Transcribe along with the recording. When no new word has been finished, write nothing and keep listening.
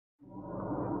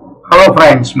Hello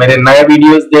friends, मेरे नए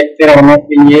videos देखते रहने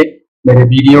के लिए मेरे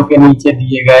वीडियो के नीचे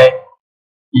दिए गए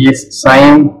ये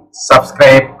साइन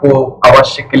सब्सक्राइब को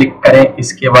अवश्य क्लिक करें।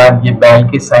 इसके बाद ये बेल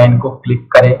के साइन को क्लिक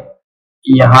करें।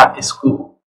 यहाँ इसको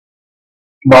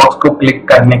बॉक्स को क्लिक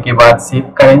करने के बाद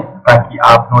सेव करें ताकि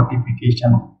आप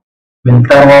नोटिफिकेशन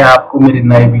मिलता रहे आपको मेरे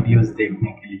नए वीडियोस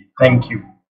देखने के लिए। Thank you.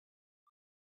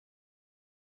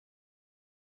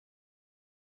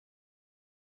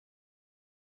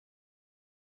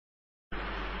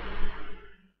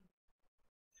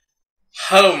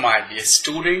 Hello my dear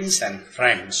students and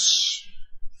friends,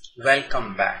 welcome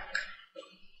back.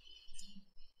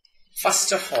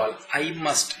 First of all, I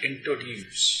must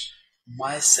introduce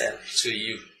myself to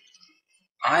you.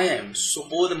 I am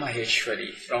Subodh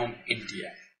Maheshwari from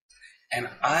India and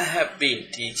I have been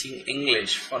teaching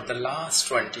English for the last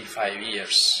 25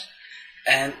 years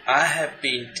and I have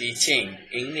been teaching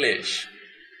English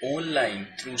online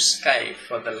through Skype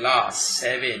for the last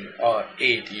 7 or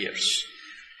 8 years.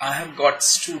 I have got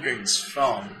students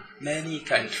from many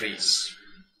countries,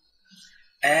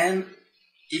 and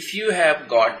if you have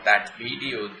got that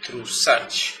video through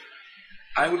search,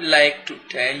 I would like to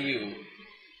tell you,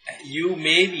 you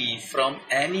may be from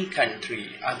any country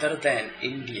other than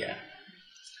India,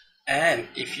 and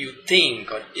if you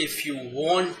think or if you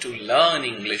want to learn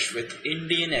English with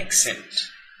Indian accent,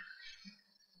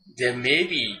 there may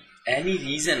be any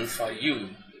reason for you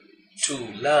to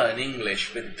learn English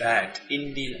with that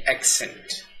Indian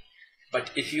accent.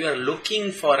 But if you are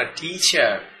looking for a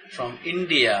teacher from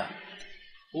India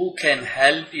who can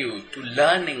help you to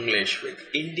learn English with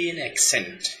Indian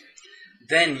accent,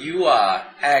 then you are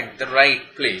at the right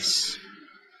place.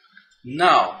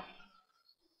 Now,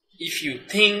 if you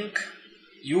think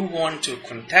you want to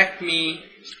contact me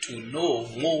to know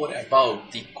more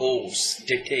about the course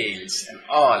details and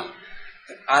all,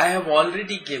 I have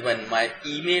already given my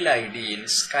email ID and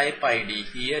Skype ID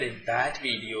here in that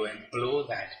video and below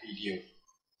that video.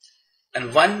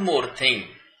 And one more thing,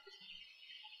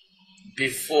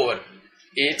 before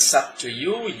it's up to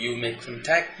you, you may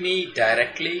contact me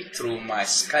directly through my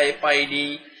Skype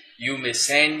ID, you may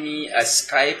send me a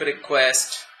Skype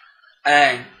request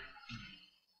and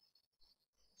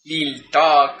we'll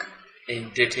talk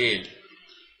in detail.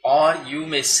 Or you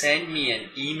may send me an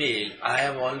email. I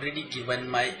have already given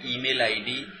my email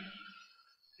ID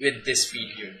with this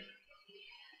video.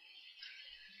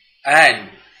 And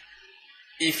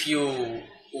if you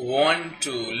want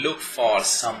to look for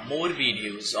some more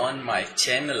videos on my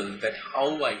channel that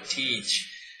how I teach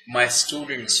my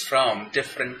students from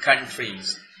different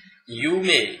countries, you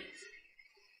may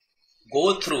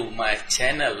go through my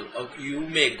channel or you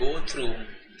may go through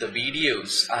the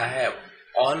videos I have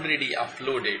already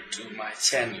uploaded to my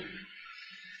channel.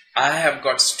 I have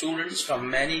got students from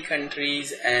many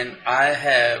countries and I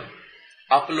have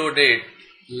uploaded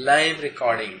live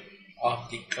recording of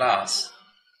the class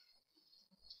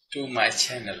to my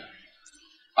channel.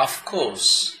 Of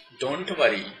course, don't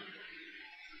worry,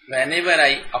 whenever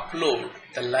I upload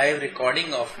the live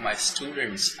recording of my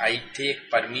students, I take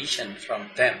permission from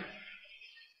them.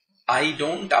 I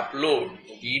don't upload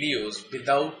videos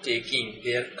without taking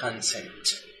their consent.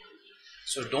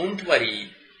 So don't worry,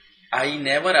 I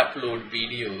never upload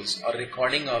videos or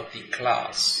recording of the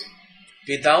class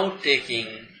without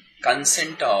taking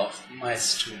consent of my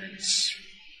students.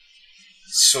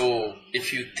 So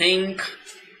if you think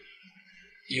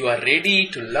you are ready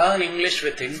to learn English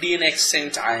with Indian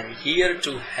accent, I am here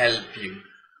to help you.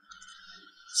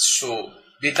 So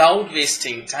without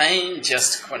wasting time,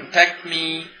 just contact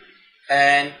me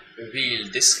and we'll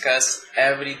discuss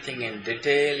everything in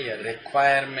detail, your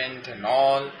requirement and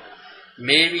all.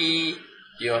 Maybe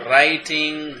your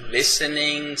writing,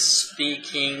 listening,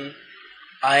 speaking.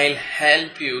 I'll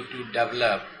help you to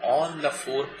develop all the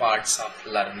 4 parts of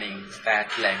learning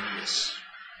that language.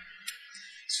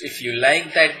 So if you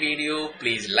like that video,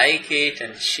 please like it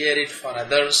and share it for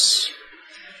others.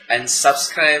 And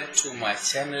subscribe to my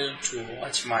channel to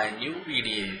watch my new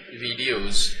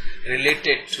videos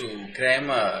related to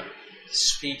grammar,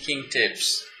 speaking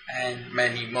tips and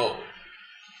many more.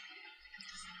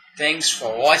 Thanks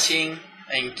for watching.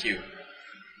 Thank you.